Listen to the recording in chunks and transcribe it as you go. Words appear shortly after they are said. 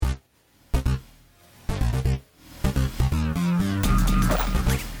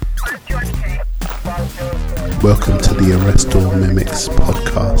Welcome to the Arrest All Mimics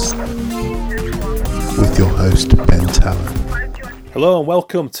podcast with your host Ben Talon. Hello and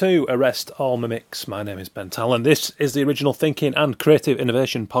welcome to Arrest All Mimics. My name is Ben Talon. This is the original thinking and creative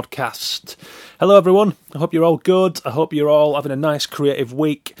innovation podcast. Hello everyone, I hope you're all good. I hope you're all having a nice creative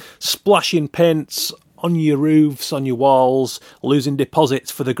week, splashing paints on your roofs, on your walls, losing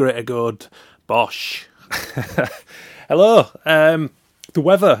deposits for the greater good. Bosh. Hello, the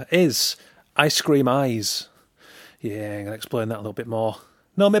weather is ice cream eyes. Yeah, I'm going to explain that a little bit more.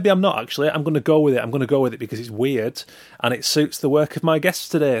 No, maybe I'm not actually. I'm going to go with it. I'm going to go with it because it's weird and it suits the work of my guests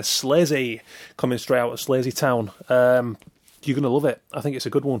today. Slayzy, coming straight out of Slayzy town. You're going to love it. I think it's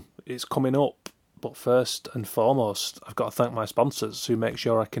a good one. It's coming up. But first and foremost, I've got to thank my sponsors who make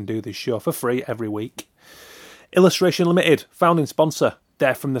sure I can do this show for free every week. Illustration Limited, founding sponsor.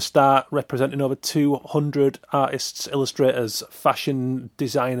 There from the start, representing over 200 artists, illustrators, fashion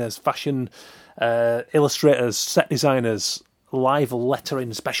designers, fashion illustrators, set designers, live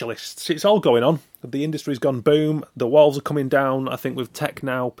lettering specialists. It's all going on. The industry's gone boom. The walls are coming down. I think with tech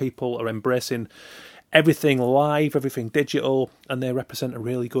now, people are embracing everything live, everything digital, and they represent a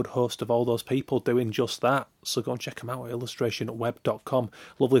really good host of all those people doing just that. So go and check them out at illustrationweb.com.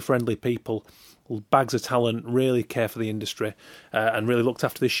 Lovely, friendly people, bags of talent, really care for the industry, and really looked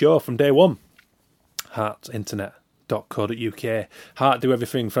after this show from day one. Heartinternet.co.uk. Heart do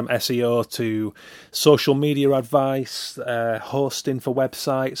everything from SEO to social media advice, hosting for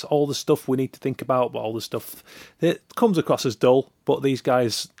websites, all the stuff we need to think about, but all the stuff that comes across as dull, but these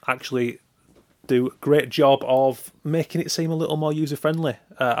guys actually do a great job of making it seem a little more user-friendly.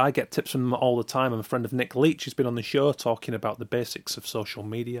 I get tips from them all the time. I'm a friend of Nick Leach, who's been on the show talking about the basics of social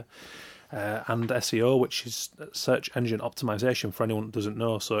media and SEO, which is search engine optimization for anyone that doesn't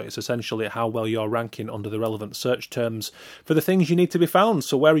know. So it's essentially how well you're ranking under the relevant search terms for the things you need to be found.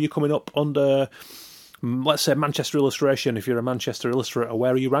 So where are you coming up under, let's say, Manchester illustration? If you're a Manchester illustrator,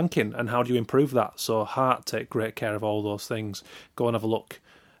 where are you ranking and how do you improve that? So Heart take great care of all those things. Go and have a look.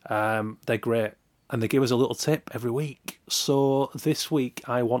 They're great and they give us a little tip every week. So this week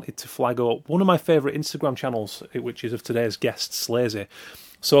I wanted to flag up one of my favourite Instagram channels, which is of today's guest, Slayzy.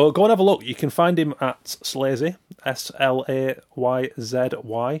 So go and have a look. You can find him at Slayzy, Slayzy,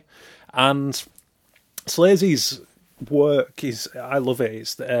 and Slayzy's work is, I love it.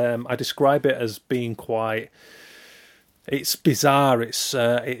 It's, I describe it as being it's bizarre.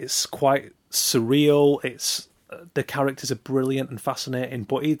 It's quite surreal. It's the characters are brilliant and fascinating,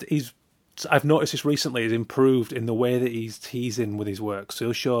 but I've noticed this recently, he's improved in the way that he's teasing with his work. So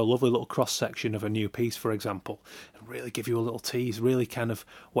he'll show a lovely little cross-section of a new piece, for example, and really give you a little tease, really kind of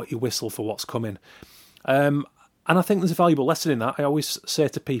what you whistle for what's coming. And I think there's a valuable lesson in that. I always say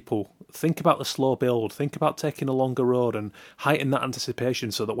to people, think about the slow build, think about taking a longer road and heighten that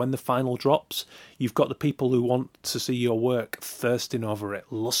anticipation so that when the final drops, you've got the people who want to see your work thirsting over it,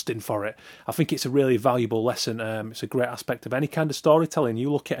 lusting for it. I think it's a really valuable lesson. It's a great aspect of any kind of storytelling.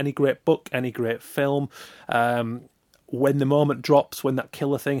 You look at any great book, any great film, when the moment drops, when that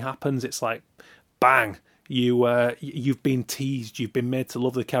killer thing happens, it's like, bang. You've been teased, you've been made to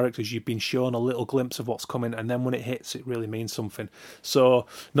love the characters, you've been shown a little glimpse of what's coming, and then when it hits, it really means something. So,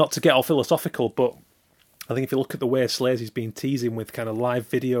 not to get all philosophical, but I think if you look at the way Slayzy's been teasing with kind of live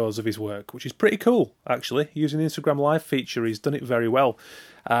videos of his work, which is pretty cool, actually, using the Instagram Live feature, he's done it very well.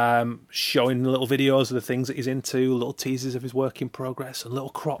 Showing little videos of the things that he's into, little teasers of his work in progress, and little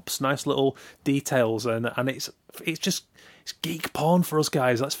crops, nice little details, and it's geek porn for us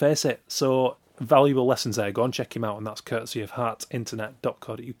guys, let's face it. So, valuable lessons there. Go and check him out, and that's courtesy of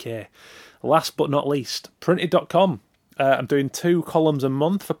heartinternet.co.uk. Last but not least, printed.com. I'm doing 2 columns a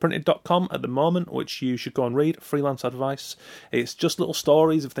month for printed.com at the moment, which you should go and read. Freelance advice. It's just little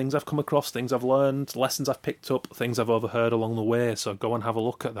stories of things I've come across, things I've learned, lessons I've picked up, things I've overheard along the way, so go and have a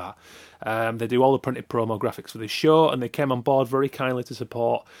look at that. They do all the printed promo graphics for this show, and they came on board very kindly to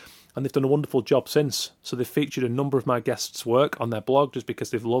support, and they've done a wonderful job since. So they've featured a number of my guests' work on their blog just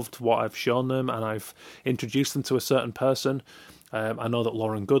because they've loved what I've shown them and I've introduced them to a certain person. I know that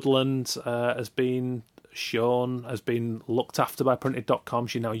Lauren Goodland has been looked after by printed.com.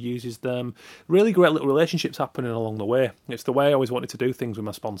 She now uses them. Really great little relationships happening along the way. It's the way I always wanted to do things with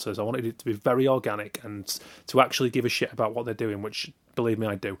my sponsors. I wanted it to be very organic and to actually give a shit about what they're doing, which, believe me,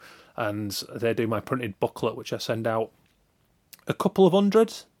 I do. And they do my printed booklet, which I send out a couple of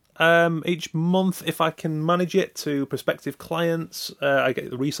hundred each month if I can manage it to prospective clients. I get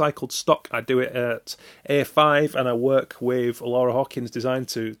the recycled stock. I do it at A5 and I work with Laura Hawkins Design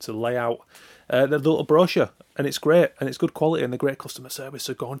to lay out the little brochure, and it's great and it's good quality and they're great customer service,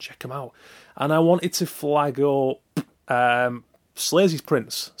 so go and check them out. And I wanted to flag up Slayzy's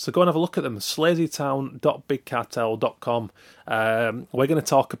prints. So go and have a look at them. Slayzytown.bigcartel.com. We're going to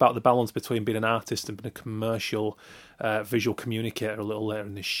talk about the balance between being an artist and being a commercial visual communicator a little later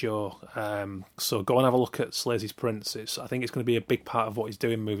in this show. So go and have a look at Slayzy's prints. I think it's going to be a big part of what he's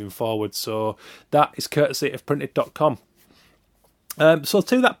doing moving forward. So that is courtesy of printed.com. So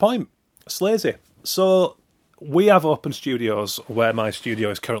to that point, Slayzy. So we have open studios where my studio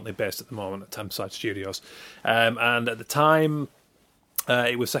is currently based at the moment at Thameside Studios. And at the time,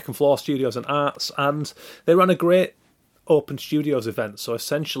 it was Second Floor Studios and Arts, and they ran a great open studios event. So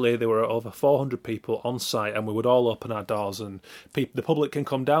essentially there were over 400 people on site, and we would all open our doors and the public can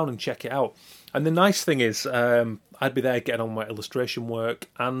come down and check it out. And the nice thing is I'd be there getting on my illustration work,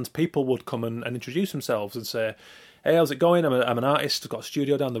 and people would come and introduce themselves and say, hey, how's it going? I'm an artist, I've got a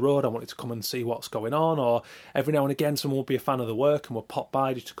studio down the road, I wanted to come and see what's going on. Or every now and again someone would be a fan of the work and would pop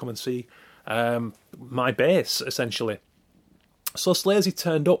by just to come and see my base, essentially. So Slayzy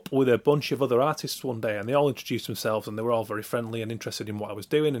turned up with a bunch of other artists one day, and they all introduced themselves, and they were all very friendly and interested in what I was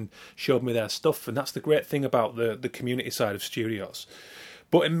doing and showed me their stuff. And that's the great thing about the community side of studios.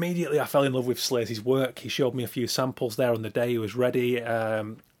 But immediately I fell in love with Slayzy's work. He showed me a few samples there on the day he was ready,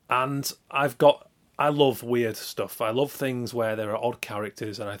 and I love weird stuff. I love things where there are odd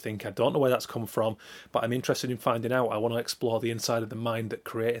characters, and I don't know where that's come from, but I'm interested in finding out. I want to explore the inside of the mind that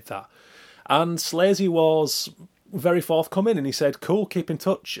created that. And Slayzy was very forthcoming, and he said, cool, keep in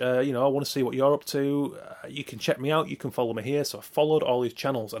touch. I want to see what you're up to. You can check me out. You can follow me here. So I followed all his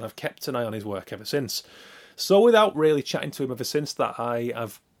channels, and I've kept an eye on his work ever since. So without really chatting to him ever since that, I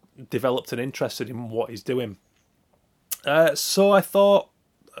have developed an interest in what he's doing. So I thought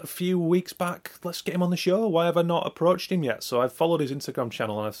a few weeks back, let's get him on the show. Why have I not approached him yet? So I've followed his Instagram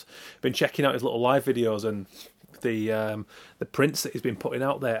channel, and I've been checking out his little live videos and the prints that he's been putting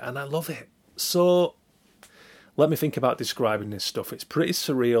out there, and I love it. So let me think about describing this stuff. It's pretty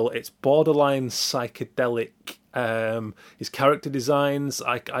surreal. It's borderline psychedelic. His character designs,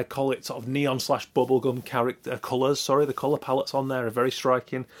 I call it sort of neon / bubblegum character colours. The colour palettes on there are very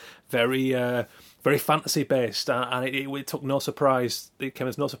striking, very fantasy based, and it took no surprise. It came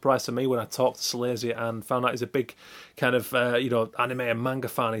as no surprise to me when I talked to Slayzy and found out he's a big kind of anime and manga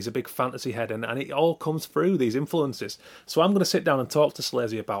fan. He's a big fantasy head, and it all comes through these influences. So I'm going to sit down and talk to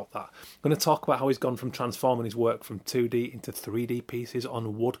Slayzy about that. I'm going to talk about how he's gone from transforming his work from 2D into 3D pieces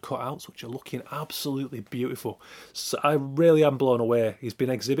on wood cutouts, which are looking absolutely beautiful. So I really am blown away. He's been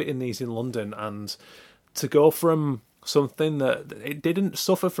exhibiting these in London, and to go from something that it didn't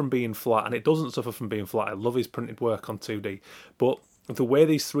suffer from being flat, and it doesn't suffer from being flat. I love his printed work on 2D, but the way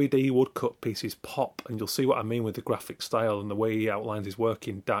these 3D woodcut pieces pop, and you'll see what I mean with the graphic style and the way he outlines his work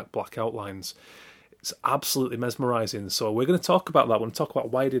in dark black outlines, it's absolutely mesmerising. So we're going to talk about that. We're going to talk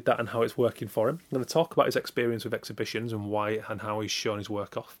about why he did that and how it's working for him. I'm going to talk about his experience with exhibitions and why and how he's shown his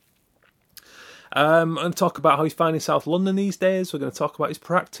work off. And talk about how he's finding South London these days. We're going to talk about his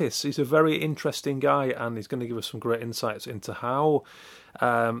practice. He's a very interesting guy, and he's going to give us some great insights into how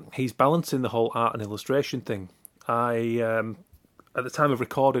he's balancing the whole art and illustration thing. At the time of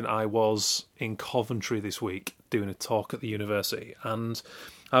recording, I was in Coventry this week doing a talk at the university, and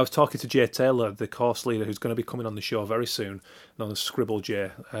I was talking to Jay Taylor, the course leader, who's going to be coming on the show very soon, known as Scribble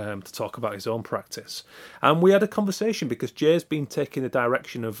Jay, to talk about his own practice. And we had a conversation because Jay's been taking the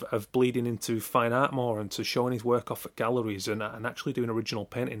direction of bleeding into fine art more and to showing his work off at galleries and actually doing original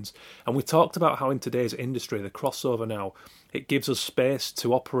paintings. And we talked about how in today's industry, the crossover now, it gives us space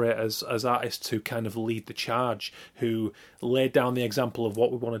to operate as artists who kind of lead the charge, who lay down the example of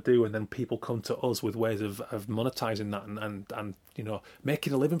what we want to do, and then people come to us with ways of monetising that and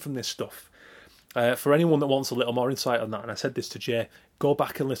making a living from this stuff. For anyone that wants a little more insight on that, and I said this to Jay, go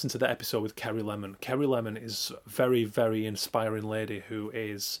back and listen to the episode with Kerry Lemon. Kerry Lemon is a very, very inspiring lady who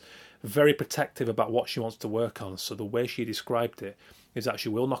is very protective about what she wants to work on. So the way she described it is that she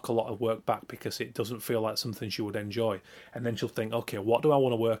will knock a lot of work back because it doesn't feel like something she would enjoy. And then she'll think, okay, what do I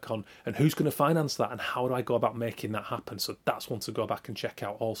want to work on? And who's going to finance that? And how do I go about making that happen? So that's one to go back and check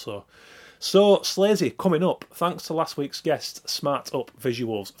out also. So, Slayzy, coming up, thanks to last week's guest, Smart Up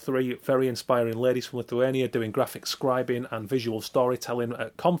Visuals, 3 very inspiring ladies from Lithuania doing graphic scribing and visual storytelling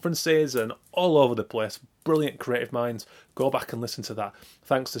at conferences and all over the place. Brilliant creative minds. Go back and listen to that.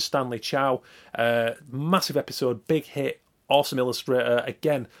 Thanks to Stanley Chow. Massive episode, big hit. Awesome illustrator.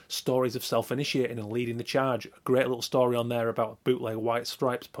 Again, stories of self-initiating and leading the charge. A great little story on there about a bootleg White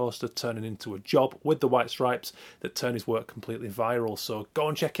Stripes poster turning into a job with the White Stripes that turned his work completely viral. So go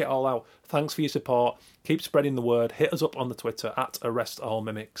and check it all out. Thanks for your support. Keep spreading the word. Hit us up on the Twitter at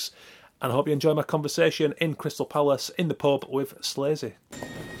ArrestAllMimics. and I hope you enjoy my conversation in Crystal Palace in the pub with Slayzy.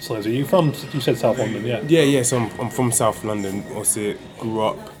 Slayzy, you said South London, yeah? Yeah. So I'm from South London. Also grew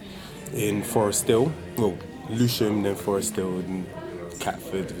up in Forest Hill. Well, Lewisham, then Forest Hill, and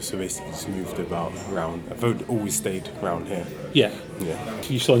Catford. So basically just moved about around. I've always stayed around here. Yeah.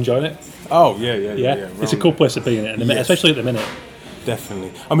 You still enjoying it? Oh, yeah. It's a cool place to be in it, Yes. especially at the minute.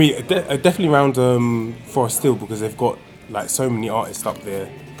 Definitely. I mean, definitely around Forest Hill, because they've got like so many artists up there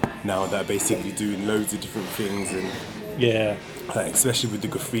now that are basically doing loads of different things, and Yeah. like, especially with the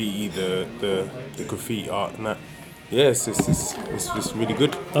graffiti, the graffiti art and that. Yeah, it's really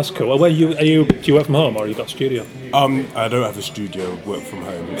good. That's cool. Well, do you work from home or you got a studio? I don't have a studio. Work from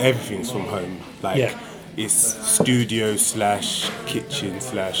home. Everything's from home. Like it's studio / kitchen /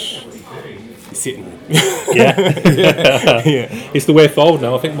 sitting room. Yeah. It's the way forward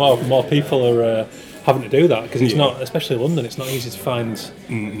now. I think more people are having to do that because it's not, especially London. It's not easy to find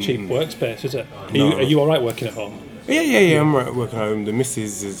cheap workspace, is it? Are you all right working at home? Yeah. I'm right working at home. The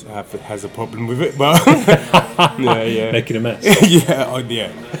missus has a problem with it, but yeah. Making a mess.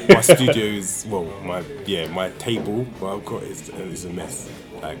 yeah. My studio is my table. What I've got is a mess,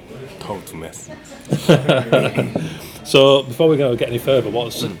 like total mess. So before we go get any further,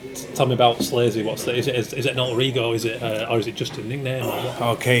 tell me about Slayzy. Is it an alter ego? Is it or is it just a nickname? Or what?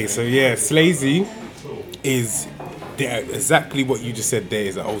 Okay, so yeah, Slayzy is exactly what you just said. There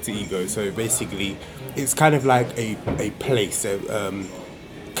is an alter ego. So basically, it's kind of like a place,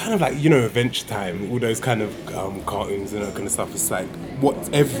 kind of like Adventure Time, all those kind of cartoons and that kind of stuff. It's like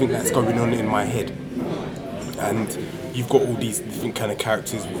everything that's going on in my head, and you've got all these different kind of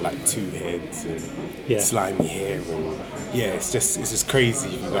characters with like 2 heads and slimy hair, and it's just crazy.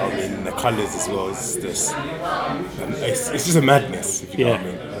 You know what I mean? And the colours as well. It's just a madness. If you know what I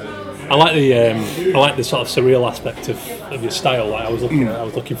mean. I like the sort of surreal aspect of your style. Like I was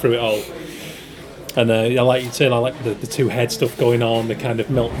looking through it all, and I like you saying I like the 2 head stuff going on, the kind of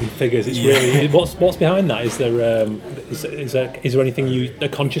melting figures. It's really what's behind that. Is there anything a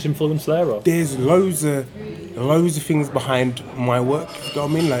conscious influence there? Or? There's loads of things behind my work. You know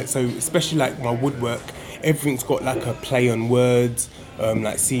what I mean? Like, so especially like my woodwork, everything's got like a play on words,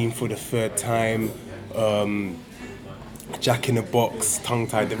 like seeing for the 3rd time. Jack in a Box, tongue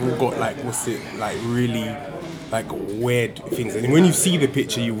tied. They've all got like really like weird things. And when you see the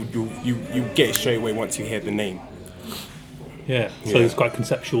picture, you get it straight away once you hear the name. Yeah. So it's quite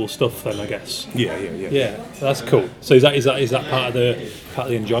conceptual stuff then, I guess. Yeah. Yeah, that's cool. So is that part of the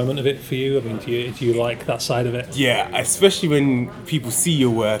enjoyment of it for you? I mean, do you like that side of it? Yeah, especially when people see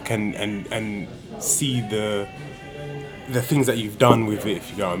your work and see the things that you've done with it.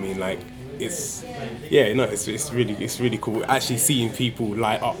 If you know what I mean, like. It's really cool actually seeing people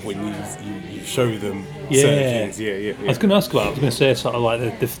light up when you show them certain things. Yeah. I was going to ask about. I was going to say sort of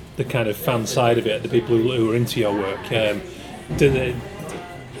like the kind of fan side of it, the people who are into your work. Do they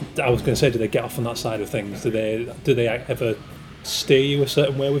get off on that side of things? Do they ever steer you a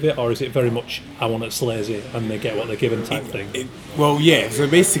certain way with it, or is it very much I want it Slayzy and they get what they're given type thing? So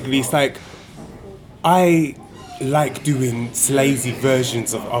basically it's like I like doing Slayzy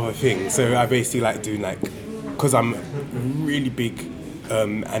versions of other things. So I basically like doing because I'm really big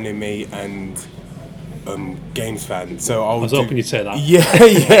anime and games fan. So I was hoping you'd say that. Yeah.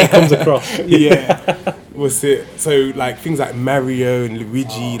 It comes across. Yeah. What's it? So like things like Mario and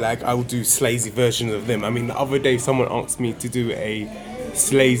Luigi, like I will do Slayzy versions of them. I mean, the other day someone asked me to do a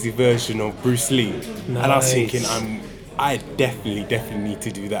Slayzy version of Bruce Lee, and I was thinking I definitely need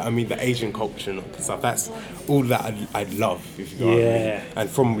to do that. I mean, the Asian culture and stuff, that's all that I'd love, if you know what I mean. And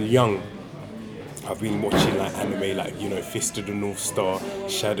from young, I've been watching like anime, like, Fist of the North Star,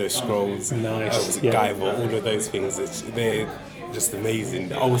 Shadow Scrolls, Gaiva, all of those things. They're just amazing.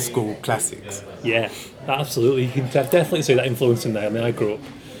 The old school classics. Yeah, absolutely. You can definitely see that influence in there. I mean, I grew up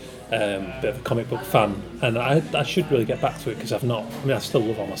a bit of a comic book fan, and I should really get back to it because I've not. I mean, I still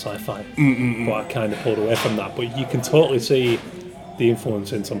love all my sci-fi, but I kind of pulled away from that. But you can totally see the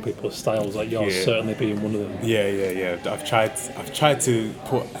influence in some people's styles, like yours certainly being one of them. Yeah. I've tried to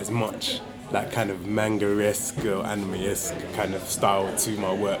put as much that kind of manga-esque or anime-esque kind of style to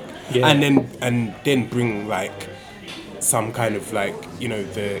my work, and then bring like some kind of like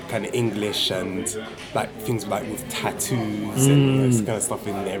the kind of English and like things like with tattoos and this kind of stuff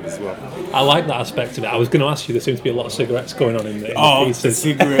in there as well. I like that aspect of it. I was going to ask you, there seems to be a lot of cigarettes going on in the pieces. The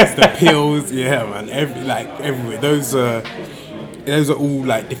cigarettes, the pills, man, everywhere. Those are all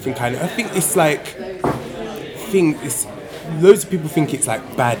like different kind of. I think it's like loads of people think it's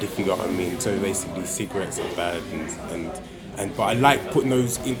like bad, if you know what I mean. So basically, cigarettes are bad but I like putting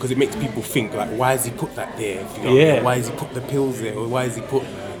those in because it makes people think like, why has he put that there? If you know what I mean? Why has he put the pills there? Or why has he put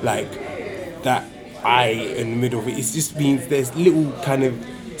like that eye in the middle of it. It just means there's little kind of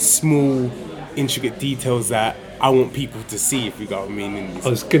small, intricate details that I want people to see, if you got what I mean. I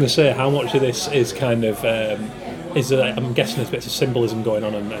was going to say, how much of this is kind of I'm guessing there's bits of symbolism going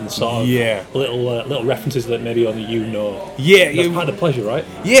on and sort of little references that maybe only you know. Yeah, that's part of the pleasure, right?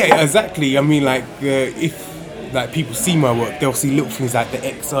 Yeah, exactly. I mean, like if like people see my work, they'll see little things like the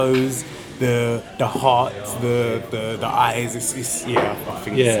exos, the hearts, the eyes. It's I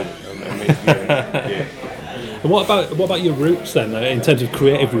think it's amazing. Yeah. And what about your roots then, in terms of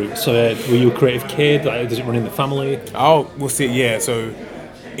creative roots? Were you a creative kid? Like, does it run in the family? Oh, we'll see. Yeah, so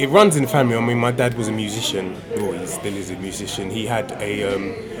it runs in the family. I mean, my dad was a musician. Well, he still is a musician. He had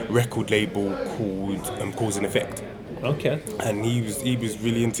a record label called Cause and Effect. Okay. And he was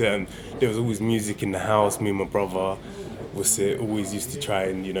really into. There was always music in the house. Me and my brother always used to try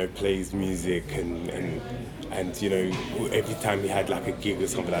and play his music and every time he had like a gig or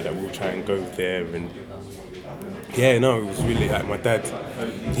something like that, we'll try and go there and. Yeah, no, it was really like my dad.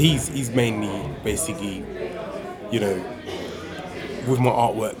 He's mainly basically, with my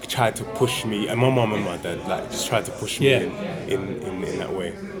artwork, tried to push me, and my mum and my dad just tried to push me in that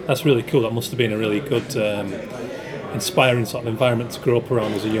way. That's really cool. That must have been a really good, inspiring sort of environment to grow up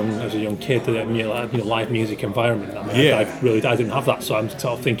around as a young kid. Live music environment. I mean, I didn't have that, so I'm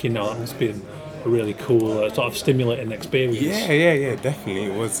sort of thinking, that must be a really cool, sort of stimulating experience. Yeah, definitely.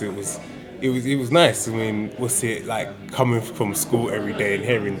 It was nice. I mean, what's it like coming from school every day and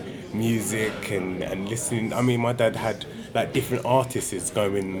hearing music and listening? I mean, my dad had like different artists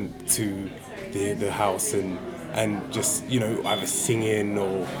going to the house and just either singing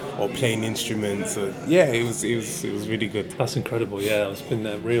or playing instruments. So, yeah, it was really good. That's incredible. Yeah, it's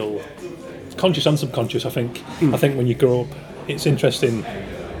been real conscious and subconscious. I think when you grow up, it's interesting.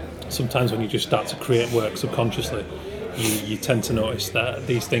 Sometimes when you just start to create work subconsciously, you tend to notice that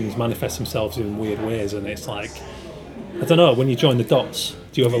these things manifest themselves in weird ways, and it's like, I don't know, when you join the dots,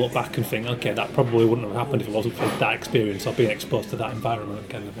 do you ever look back and think, okay, that probably wouldn't have happened if it wasn't for that experience or being exposed to that environment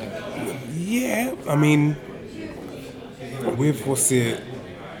kind of thing? Yeah, I mean, with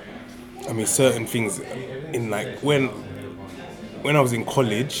certain things in like when I was in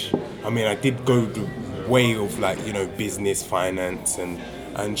college, I mean, I did go the way of business, finance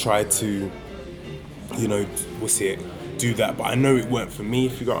and try to do that, but I know it weren't for me,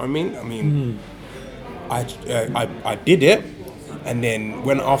 if you got what I mean. I mean, I did it, and then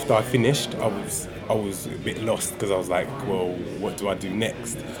after I finished, I was a bit lost because I was like, well, what do I do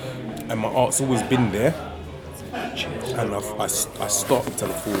next? And my art's always been there, and I stopped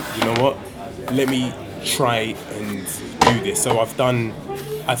and I thought, you know what? Let me try and do this. So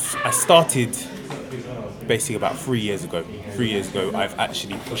I started basically about 3 years ago. 3 years ago, I've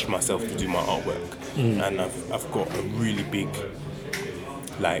actually pushed myself to do my artwork, and I've got a really big,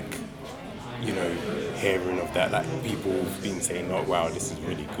 hearing of that. Like people have been saying, "Oh wow, this is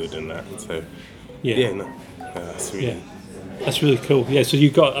really good," and that. So that's really. Yeah. That's really cool. Yeah, so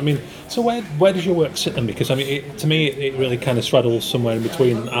you got. I mean, so where does your work sit then? Because I mean, to me, it really kind of straddles somewhere in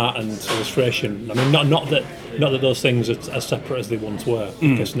between art and illustration. I mean, not that those things are as separate as they once were.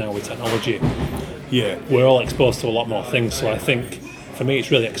 Because now with technology, we're all exposed to a lot more things. So I think for me, it's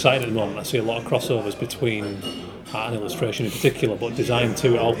really exciting at the moment. I see a lot of crossovers between art and illustration in particular, but design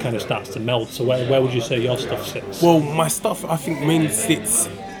too. It all kind of starts to meld. So where would you say your stuff sits? Well, my stuff, I think, mainly sits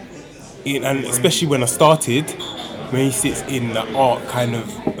in, and especially when I started. Mainly sits in the art kind of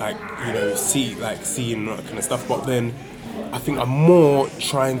seeing that kind of stuff, but then I think I'm more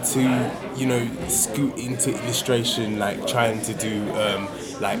trying to scoot into illustration, like trying to do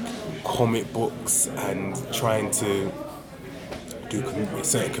comic books and trying to do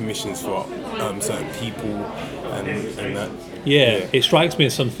certain commissions for certain people and that. Yeah, it strikes me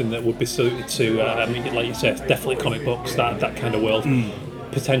as something that would be suited to like you said, definitely comic books, that kind of world.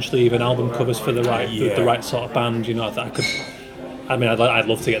 Potentially even album covers for the right sort of band, that I could. I mean, I'd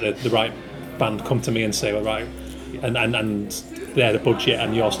love to get the right band come to me and say, well, right, and they're the budget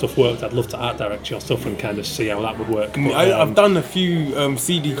and your stuff worked. I'd love to art direct your stuff and kind of see how that would work. But, I've done a few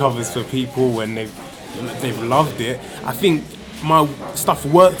CD covers for people when they've loved it. I think my stuff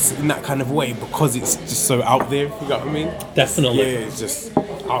works in that kind of way because it's just so out there, if you got what I mean. Definitely. Yeah, it's just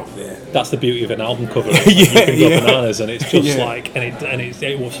out there. That's the beauty of an album cover. You can go bananas, and it's just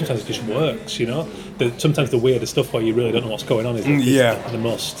sometimes it just works, Sometimes the weirder stuff where you really don't know what's going on is the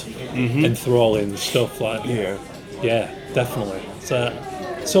most enthralling stuff. Yeah, definitely.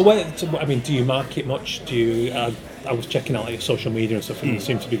 I mean, do you market much? Do you? I was checking out your social media and stuff, and you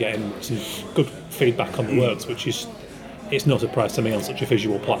seem to be getting some good feedback on the works, which is it's no surprise to me on such a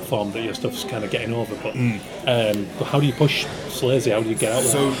visual platform that your stuff's kind of getting over. But how do you push Slayzy? How do you get out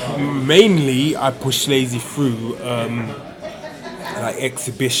there? So mainly I push Slayzy through like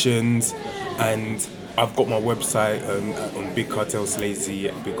exhibitions, and I've got my website on Big Cartel Slayzy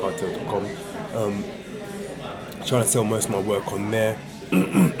at bigcartel.com. Trying to sell most of my work on there.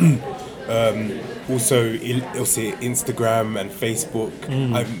 Also Instagram and Facebook.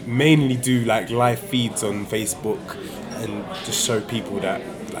 I mainly do like live feeds on Facebook and just show people that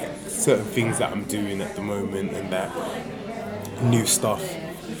like certain things that I'm doing at the moment and that new stuff.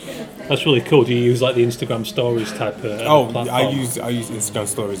 That's really cool. Do you use like the Instagram stories type of platform? I use Instagram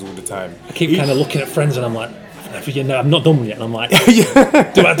stories all the time. I keep kind of looking at friends and I'm like, I'm not done yet. And I'm like,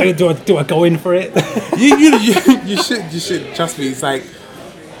 do I go in for it? You should trust me. It's like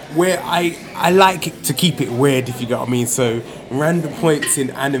where I like to keep it weird, if you get what I mean. So random points in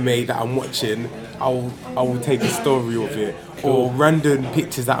anime that I'm watching, I will take a story of it, or random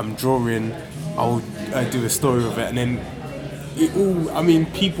pictures that I'm drawing, I will do a story of it, and then it all. I mean,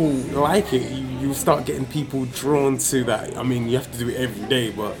 people like it. You start getting people drawn to that. I mean, you have to do it every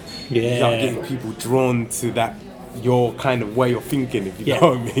day, but you start getting people drawn to that. Your kind of way of thinking, if you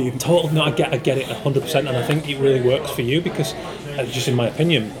know what I mean. Totally. No, I get it 100%, and I think it really works for you because, just in my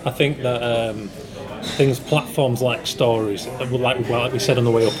opinion, I think that platforms like stories, like we said on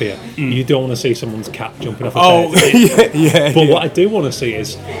the way up here, you don't want to see someone's cat jumping off a bed. But what I do want to see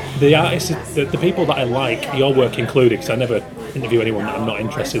is the artists, the people that I like, your work included, because I never interview anyone that I'm not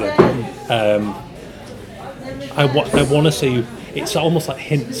interested in. I want to see. It's almost like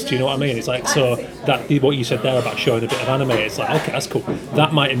hints, do you know what I mean? It's like, so that what you said there about showing a bit of anime, it's like, okay, that's cool.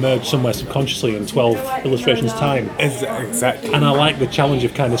 That might emerge somewhere subconsciously in 12 illustrations time. Exactly. And I like the challenge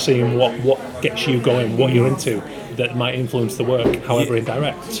of kind of seeing what gets you going, what you're into, that might influence the work, however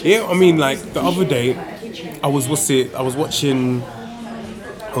indirect. Yeah, I mean, like the other day, I was watching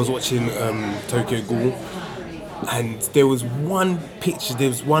Tokyo Ghoul, and there was one picture, there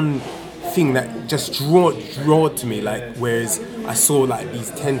was one thing that just drew to me, like, whereas I saw like these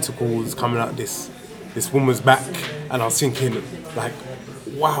tentacles coming out this woman's back, and I was thinking like,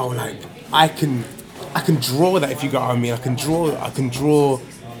 wow, like I can draw that, if you got what I mean. I can draw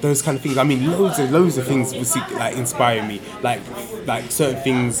those kind of things. I mean, loads of things will like inspire me, like certain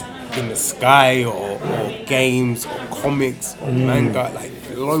things in the sky or games or comics or manga, like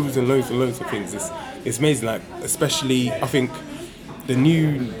loads and loads of things. It's amazing, like especially I think the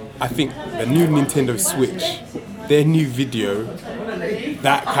new Nintendo Switch, their new video,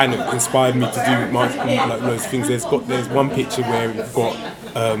 that kind of inspired me to do like loads of things. There's one picture where you've got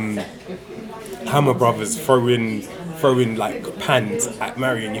Hammer Brothers throwing like pans at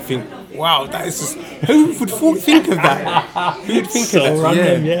Mario, and you think, wow, that is just, who would think of that? Who would think of that?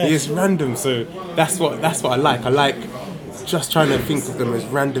 Random, It's random. So that's what I like. I like just trying to think of them as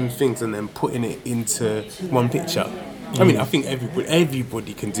random things and then putting it into one picture. I mean, I think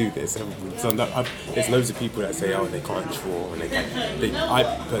everybody can do this. So there's loads of people that say, oh, they can't draw, and I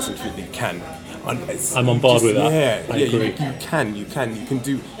personally think they can. I'm on board with that. I agree. You can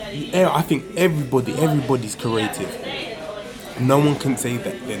do. I think everybody's creative. No one can say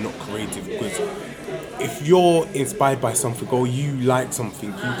that they're not creative, because if you're inspired by something or you like something,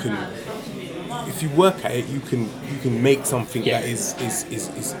 you can. If you work at it, you can make something that is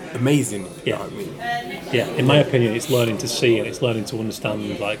amazing. You know what I mean? Yeah, in my opinion, it's learning to see and it's learning to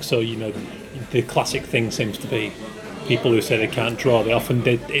understand. Like, so, you know, the classic thing seems to be people who say they can't draw. They often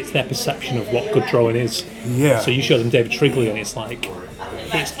it's their perception of what good drawing is. Yeah. So you show them David Trigley, and it's like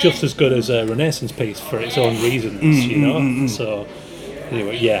it's just as good as a Renaissance piece for its own reasons. You know. So.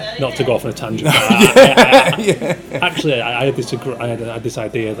 Anyway, not to go off on a tangent. Actually, I had this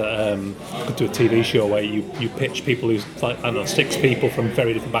idea that I could do a TV show where you pitch people who's like, I don't know, 6 people from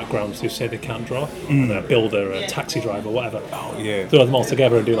very different backgrounds who say they can't draw, a builder, a taxi driver, whatever. Oh yeah. Throw them all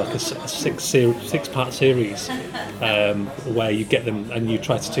together and do like a 6-part series where you get them and you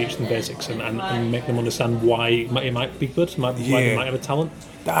try to teach them basics and make them understand why it might be good, why they might have a talent.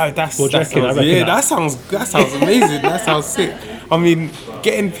 That sounds amazing. That sounds sick. I mean,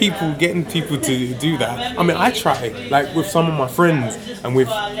 getting people to do that. I mean, I try, like with some of my friends and with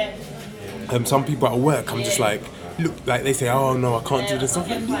some people at work. I'm just like, look, like they say, oh no, I can't do this.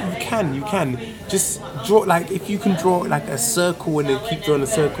 I'm like, you can. Just draw, like if you can draw like a circle and then keep drawing a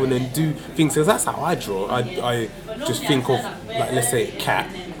circle and then do things. Because that's how I draw. I just think of, like, let's say a cat,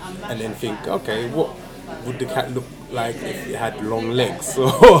 and then think, okay, what would the cat look like if it had long legs, or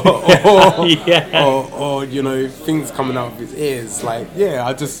you know, things coming out of his ears. Like,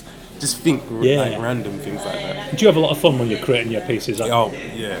 I just just think like random things like that. Do you have a lot of fun when you're creating your pieces? Oh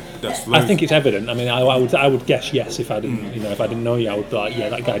yeah, that's. I think it's evident. I mean, I would guess yes if I didn't, if I didn't know you, I would be like, yeah,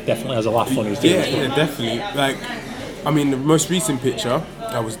 that guy definitely has a laugh when he's doing it. Yeah, definitely. Like, I mean, the most recent picture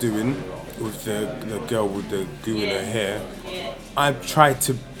I was doing with the girl with the goo in her hair, I've tried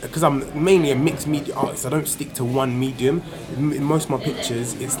to, because I'm mainly a mixed media artist, I don't stick to one medium. In most of my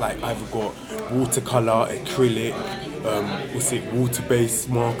pictures, it's like I've got watercolour, acrylic, water-based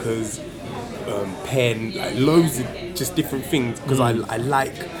markers, pen, like loads of just different things, because I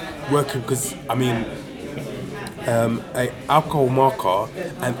like working, because I mean, a alcohol marker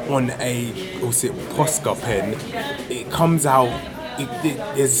and on a Posca pen, it comes out,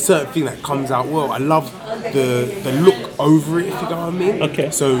 there's a certain thing that comes out well. I love the look over it, if you know what I mean.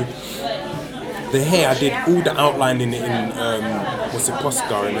 Okay. So the hair, I did all the outlining in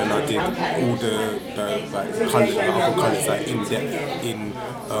Posca, and then I did all the like colours, the other colours, like in depth in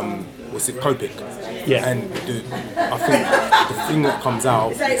Copic. Yeah. And I think the thing that comes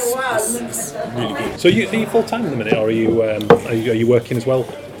out is really good. So are you full time in the minute, or are you working as well?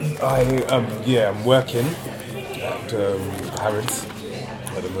 I'm working at Harrods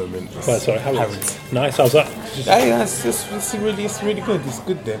at the moment. Sorry, Harrods. Nice. How's that? It's really good. It's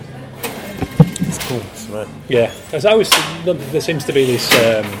good then. It's cool. It's right. Yeah, as I always think, there seems to be this.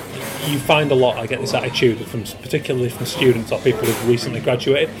 You find a lot. I get this attitude particularly from students or people who've recently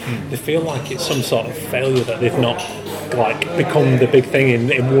graduated. They feel like it's some sort of failure that they've not become the big thing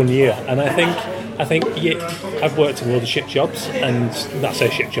in 1 year. And I think I've worked in a lot of shit jobs, and I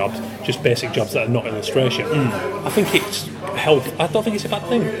say shit jobs, just basic jobs that are not illustration. I think it's helped. I don't think it's a bad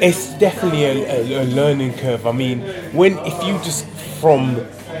thing. It's definitely a learning curve. I mean, if you just from,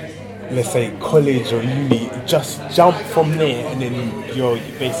 let's say, college or uni, just jump from there, and then you're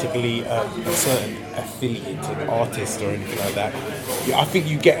basically a certain affiliated artist or anything like that, I think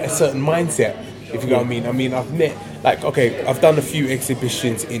you get a certain mindset, if you know what I mean. I mean, I've met, I've done a few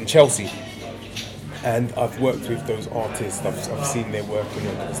exhibitions in Chelsea, and I've worked with those artists. I've seen their work and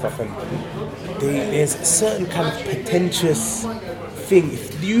all that stuff, and there's a certain kind of pretentious thing.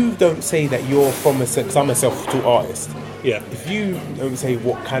 If you don't say that you're from because I'm a self-taught artist. Yeah. If you don't say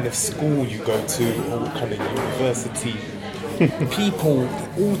what kind of school you go to or what kind of university, people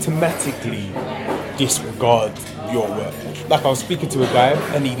automatically disregard your work. Like, I was speaking to a guy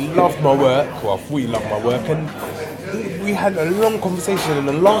and he loved my work. Well, I thought he loved my work, and we had a long conversation, and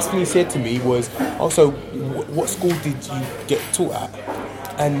the last thing he said to me was, "Also, what school did you get taught at?"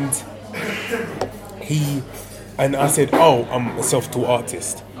 And I said, "Oh, I'm a self-taught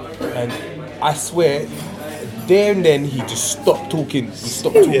artist." And I swear, there and then he just stopped talking. He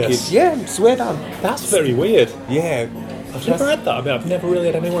stopped talking. Yes. Yeah, swear down. That's very weird. Yeah. I've never had that. I mean, I've never really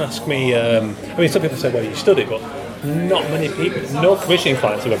had anyone ask me. Some people say where you studied, but not many people. No commissioning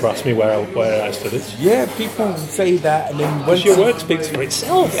clients have ever asked me where I studied. Yeah, people say that, and then once your work speaks for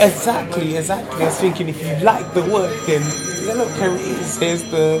itself. Exactly. I was thinking, if you like the work, then look, here it is. Here's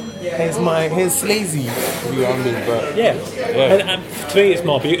Slayzy. You know what I mean? But yeah. And to me, it's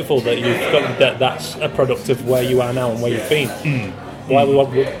more beautiful that you've got that's a product of where you are now and where you've been. Why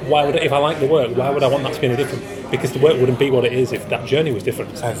would if I like the work, why would I want that to be any different? Because the work wouldn't be what it is if that journey was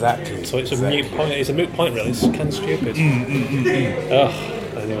different. Exactly. So it's a moot point. It's a moot point, really. It's kind of stupid.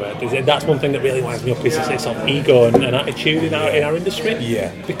 Anyway, that's one thing that really winds me up is it's on ego and attitude in our industry.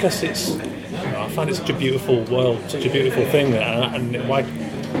 Yeah. Because it's, I find it such a beautiful world, such a beautiful thing, and why? I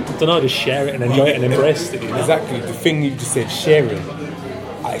don't know, just share it and enjoy it and embrace it. You know? Exactly. The thing you just said, sharing.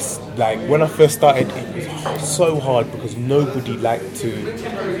 When I first started, it was so hard because nobody liked to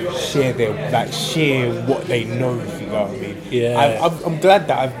share what they know, if you know what I mean. Yeah. I'm glad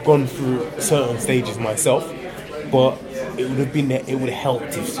that I've gone through certain stages myself, but it would have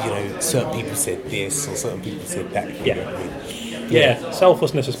helped if, certain people said this or certain people said that. If you know what I mean. Yeah.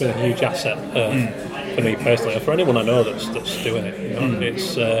 Selflessness has been a huge asset for me personally, or for anyone I know that's doing it.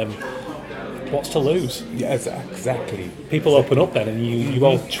 It's what's to lose? Yeah, exactly. People open up then, and you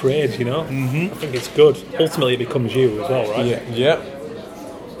all trade. I think it's good. Ultimately, it becomes you as well, right? Yeah.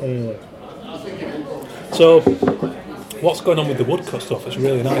 So, what's going on with the woodcut stuff? It's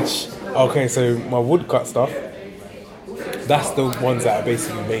really nice. Okay, so my woodcut stuff, that's the ones that are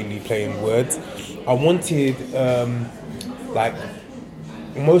basically mainly playing words. I wanted,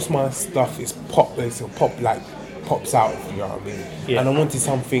 most of my stuff is pop. It's a pop, pops out, if you know what I mean. Yeah. And I wanted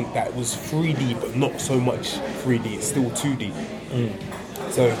something that was 3D, but not so much 3D. It's still 2D.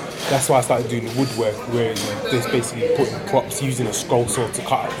 So that's why I started doing the woodwork, where you're just basically putting props, using a scroll saw to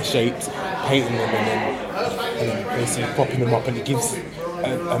cut out the shapes, painting them, and then basically popping them up, and it gives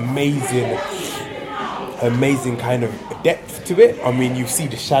an amazing amazing kind of depth to it. I mean, you see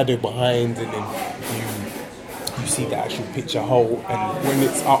the shadow behind, and then you see the actual picture whole, and when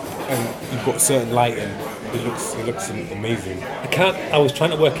it's up and you've got certain lighting, it looks amazing. I was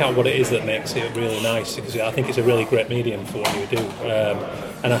trying to work out what it is that makes it really nice, because I think it's a really great medium for what you do,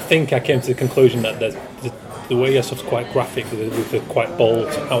 and I think I came to the conclusion that the way your stuff's quite graphic with the quite bold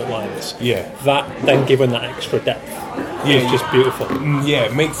outlines. Yeah. That then given that extra depth, is just beautiful. Yeah,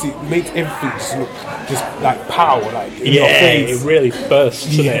 it makes everything just look just like power, like in your face. It really bursts,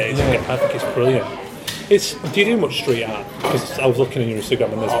 doesn't it? Yeah. I think it's brilliant. Do you do much street art? Because I was looking on your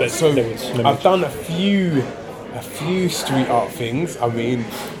Instagram and I've done a few street art things. I mean,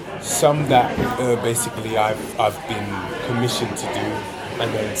 some that basically I've been commissioned to do,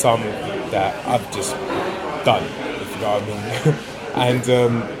 and then some that I've just done, if you know what I mean.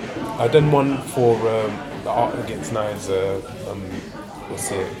 And I've done one for the Art Against Knives.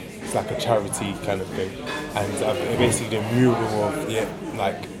 What's it? It's like a charity kind of thing, and I've basically a mural of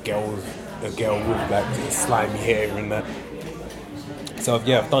like a girl with like slimy hair and that. So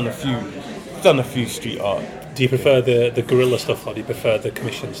yeah, I've done a few street art. Do you prefer the guerrilla stuff, or do you prefer the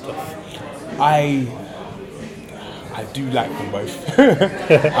commission stuff? I do like them both.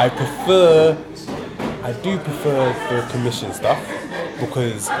 I do prefer the commission stuff,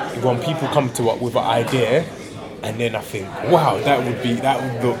 because when people come to it with an idea, and then I think, wow, that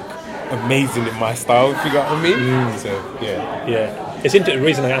would look amazing in my style, if you know what I mean. So yeah. It's interesting. The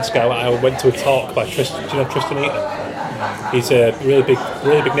reason I ask, I went to a talk by Tristan. Do you know Tristan Eaton? He's a really big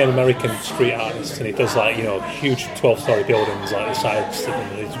name American street artist, and he does huge 12-story buildings like the sides.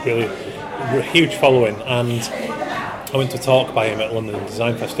 He's really huge following. And I went to a talk by him at London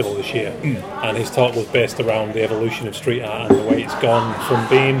Design Festival this year, and his talk was based around the evolution of street art and the way it's gone from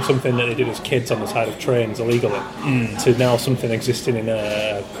being something that they did as kids on the side of trains illegally to now something existing in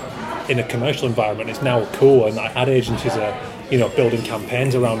a commercial environment. It's now cool, and ad agencies are building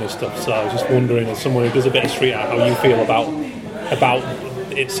campaigns around this stuff. So I was just wondering, as someone who does a bit of street art, how you feel about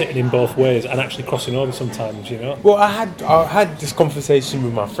it sitting in both ways and actually crossing over sometimes. Well, I had this conversation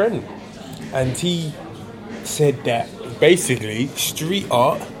with my friend, and he said that basically street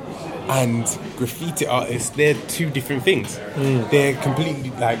art and graffiti artists, they're two different things. They're completely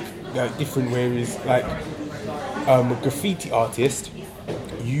different. Whereas a graffiti artist,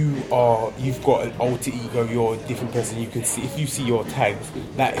 you've got an alter ego, you're a different person. You can see, if you see your tags,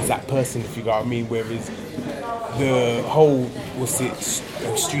 that is that person, if you know what I mean. Whereas the whole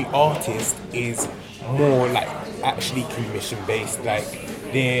street artist is more like actually commission based, like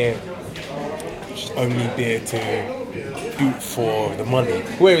they're only there to do it for the money.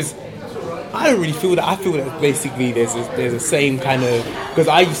 Whereas I don't really feel that. I feel that basically there's a same kind of, because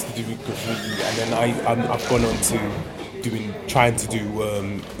I used to do graffiti, and then I've gone on to trying to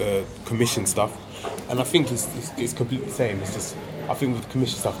do commission stuff, and I think it's completely the same. It's just, I think with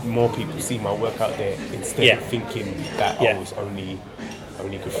commission stuff, more people see my work out there instead of thinking that it's only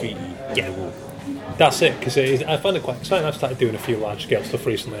graffiti on the wall. That's it, because I find it quite exciting. I've started doing a few large-scale stuff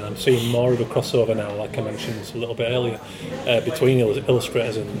recently, and I'm seeing more of a crossover now, like I mentioned a little bit earlier, between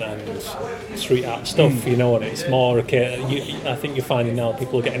illustrators and street art stuff, and it's more okay. I think you're finding now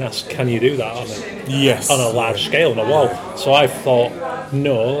people are getting asked, can you do that on a large scale on a wall? So I've thought,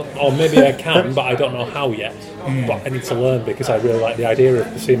 no, or maybe I can, but I don't know how yet. But I need to learn, because I really like the idea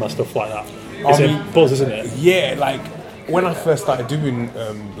of seeing my stuff like that. It's a buzz, isn't it? Yeah, like when I first started doing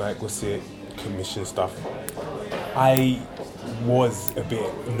commission stuff, I was a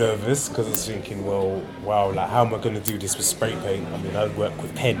bit nervous, because I was thinking, well, wow, like how am I going to do this with spray paint? I mean, I work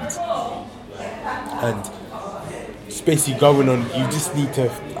with pens, and it's basically going on. You just need to.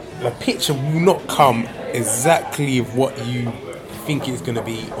 The picture will not come exactly of what you think it's going to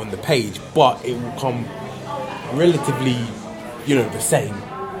be on the page, but it will come relatively, the same.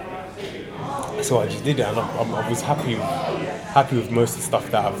 So I just did it, and I was happy with most of the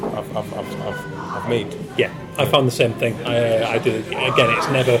stuff that I've made. Yeah, I found the same thing. I did again. It's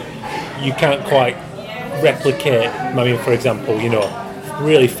never, you can't quite replicate. I mean, for example,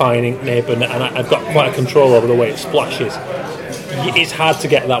 really fine ink nib, and I've got quite a control over the way it splashes. It's hard to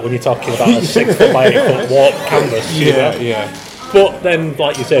get that when you're talking about a 6 foot by 8 foot warp canvas. Yeah. But then,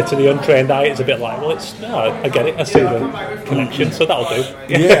 like you said, to the untrained eye, it's a bit like, well, I get it. I see the connection, so that'll do.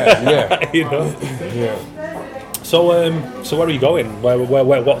 Yeah. Yeah. So where are you going? Where?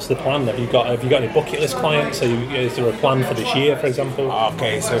 What's the plan? Have you got any bucket list clients? Is there a plan for this year, for example?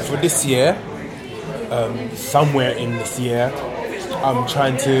 Okay, so for this year, somewhere in this year, I'm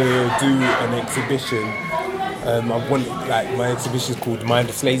trying to do an exhibition. My exhibition is called Mind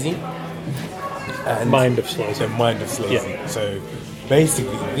of Slayzy. Mind of Slayzy. Yeah. So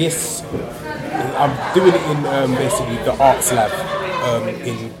basically, this I'm doing it in basically the Arts Lab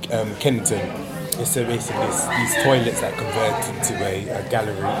in Kennington. It's basically these toilets that convert into a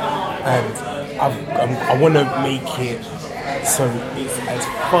gallery, and I want to make it so it's as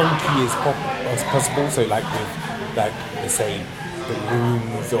funky as possible. So like with let's say the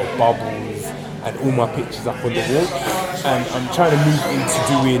rooms or bubbles and all my pictures up on the wall, and I'm trying to move into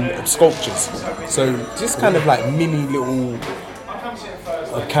doing sculptures. So just kind of like mini little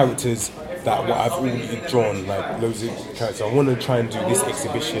characters that what I've already drawn, like loads of characters. I want to try and do this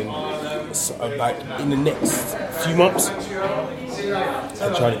exhibition like in the next few months,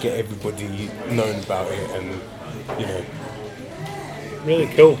 and try to get everybody known about it, and you know. Really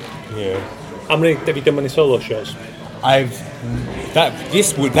cool. Yeah. How many have you done? Many solo shows?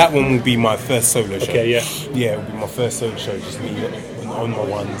 That one will be my first solo show. Okay, yeah. Yeah, it'll be my first solo show, just me on my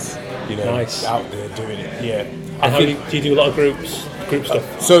ones, you know, nice. Out there doing it. Yeah. And do you do a lot of group stuff?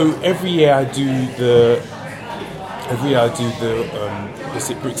 So every year I do the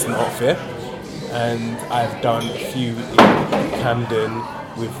Brixton Art Fair, and I've done a few in Camden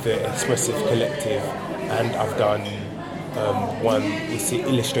with the Expressive Collective, and I've done one, it's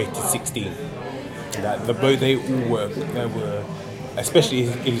Illustrated 16. They were, especially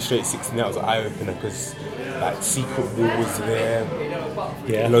Illustrated 16, that was an eye-opener because like Secret War was there,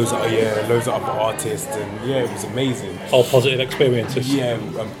 loads of other artists, and yeah, it was amazing. All positive experiences. Yeah,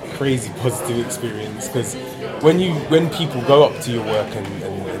 crazy positive experience, because when people go up to your work and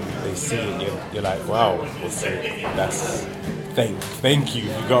they see it, you're like, wow, that's thank you.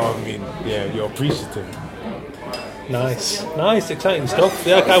 You got what I mean? Yeah, you're appreciative. Nice, exciting stuff.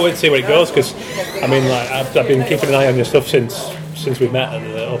 Yeah, I can't wait to see where it goes, because I mean, like I've been keeping an eye on your stuff since we met at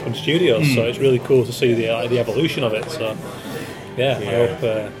the Open Studios, so it's really cool to see the evolution of it. So yeah. I hope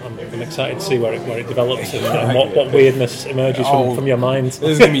I'm excited to see where it develops and what weirdness emerges from your mind.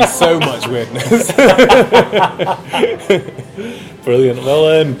 There's going to be so much weirdness. Brilliant. Well,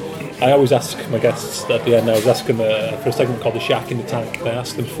 I always ask my guests at the end. I was asking for a segment called the Shark in the Tank. I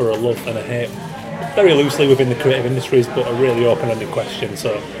ask them for a love and a hate, very loosely within the creative industries, but a really open-ended question.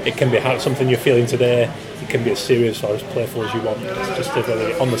 So it can be something you're feeling today. It can be as serious or as playful as you want. It's just a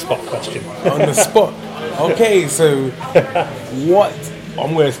very on-the-spot question. On the spot. Okay, so what?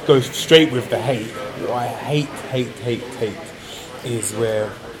 I'm going to go straight with the hate. What I hate is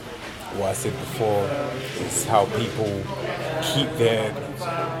where, what I said before, is how people keep their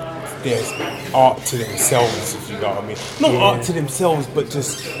art to themselves, if you know what I mean. Not art to themselves, but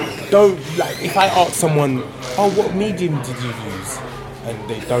just don't, like, if I ask someone, oh, what medium did you use? And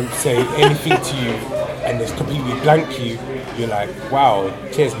they don't say anything to you, and it's completely blank you're like, wow,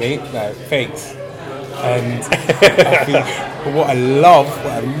 cheers mate, like, thanks. And I think what I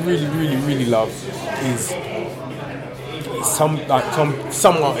really love is some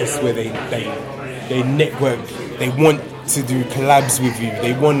artists where they network, they want to do collabs with you,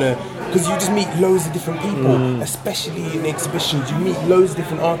 they want to, because you just meet loads of different people, especially in exhibitions. You meet loads of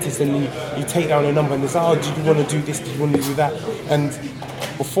different artists, and you take down a number and it's, oh, do you want to do this? Do you want to do that? And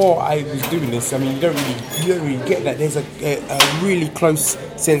before I was doing this, I mean, you don't really get that. There's a really close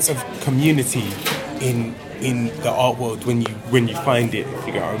sense of community in the art world when you find it. If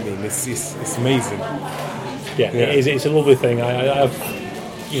you get what I mean, it's amazing. Yeah. It's a lovely thing. I have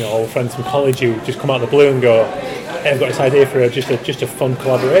old friends from college who just come out of the blue and go, I've got this idea for just a fun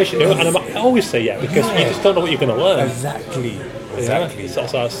collaboration, and I always say because you just don't know what you're going to learn. Exactly. Yeah, that's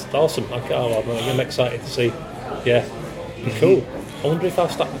awesome. I'm excited to see. Yeah, cool. I wonder if our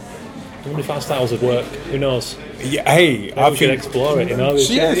styles would work. Who knows? Yeah, hey, I should explore it. Go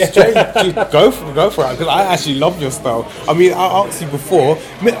for it, because I actually love your style. I mean, I asked you before.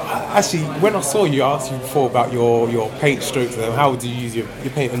 Actually, when I saw you, I asked you before about your paint strokes and how do you use your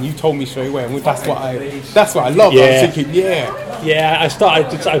paint, and you told me straight away. And that's what I love. Yeah. I was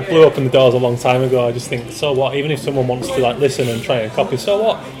thinking, I blew open the doors a long time ago. I just think, so what? Even if someone wants to listen and try and copy, so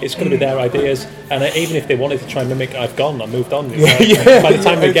what? It's going to be their ideas, and even if they wanted to try and mimic, I've moved on. By the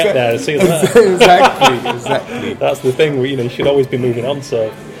time we get there, see you later. Exactly. That's the thing. You should always be moving on. So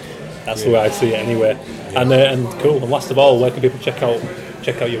that's the way I see it, anyway. Yeah. And cool. And last of all, where can people check out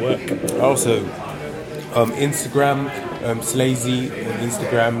your work? Also, Instagram, Slayzy on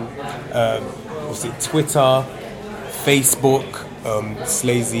Instagram. Twitter, Facebook,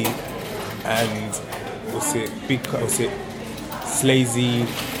 Slayzy, and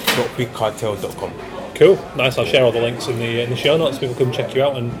Slayzy.bigcartel.com. Cool, nice. I'll share all the links in the show notes. People can check you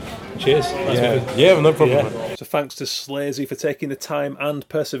out, and cheers. No problem. So thanks to Slayzy for taking the time and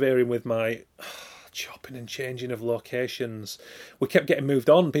persevering with my chopping and changing of locations. We kept getting moved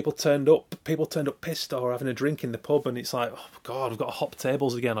on. People turned up pissed or having a drink in the pub, and it's like, oh God, I've got to hop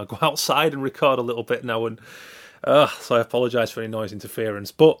tables again. I'll go outside and record a little bit now. And so I apologise for any noise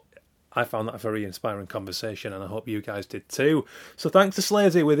interference, but I found that a very inspiring conversation, and I hope you guys did too. So thanks to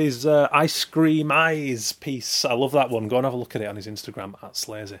Slayzy with his Ice Cream Eyes piece. I love that one. Go and have a look at it on his Instagram at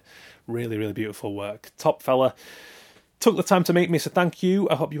Slayzy. Really, really beautiful work. Top fella. Took the time to meet me, so thank you.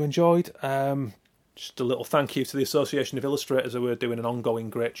 I hope you enjoyed. Just a little thank you to the Association of Illustrators, who are doing an ongoing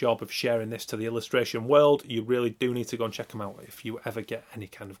great job of sharing this to the illustration world. You really do need to go and check them out if you ever get any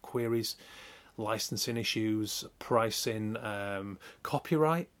kind of queries, licensing issues, pricing,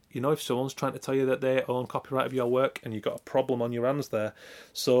 copyright. You know, if someone's trying to tell you that they own copyright of your work and you've got a problem on your hands there.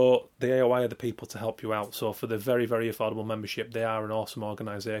 So the AOI are the people to help you out. So for the very, very affordable membership, they are an awesome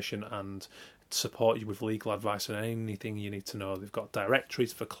organisation and support you with legal advice and anything you need to know. They've got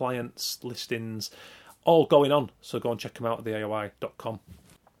directories for clients, listings, all going on. So go and check them out at theaoi.com.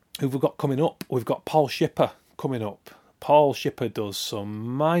 Who have we got coming up? We've got Paul Shipper coming up. Paul Shipper does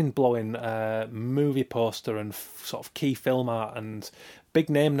some mind-blowing movie poster and sort of key film art, and big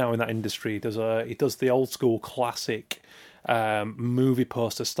name now in that industry. He does the old school classic movie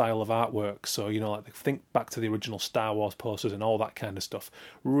poster style of artwork. So, you know, like think back to the original Star Wars posters and all that kind of stuff.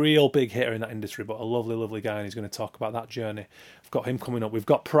 Real big hitter in that industry, but a lovely, lovely guy, and he's going to talk about that journey. We've got him coming up. We've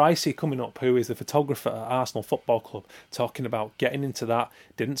got Pricey coming up, who is the photographer at Arsenal Football Club, talking about getting into that.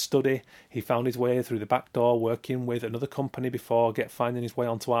 Didn't study. He found his way through the back door, working with another company before finding his way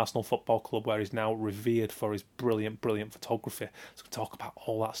onto Arsenal Football Club, where he's now revered for his brilliant, brilliant photography. So we'll talk about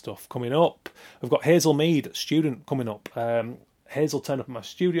all that stuff coming up. We've got Hazel Mead, student, coming up. Hazel turned up in my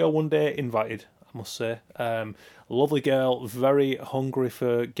studio one day, invited, I must say. Lovely girl, very hungry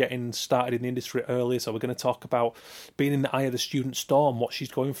for getting started in the industry early. So we're going to talk about being in the eye of the student storm, what she's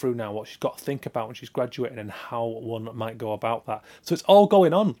going through now, what she's got to think about when she's graduating, and how one might go about that. So it's all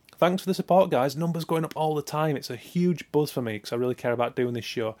going on. Thanks for the support, guys. Numbers going up all the time. It's a huge buzz for me because I really care about doing this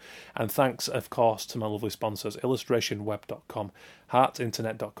show. And thanks, of course, to my lovely sponsors, illustrationweb.com,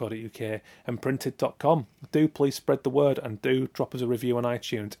 heartsinternet.co.uk, and printed.com. Do please spread the word and do drop us a review on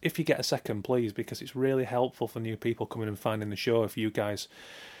iTunes if you get a second, please, because it's really helpful for new people coming and finding the show. If you guys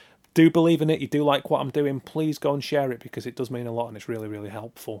do believe in it, you do like what I'm doing, please go and share it, because it does mean a lot and it's really, really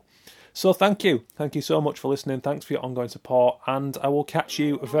helpful. So thank you so much for listening. Thanks for your ongoing support, and I will catch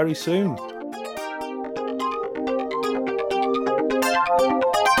you very soon.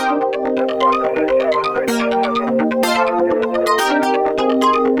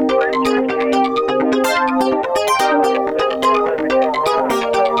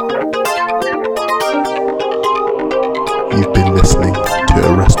 You've been listening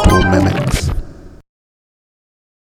to Arrest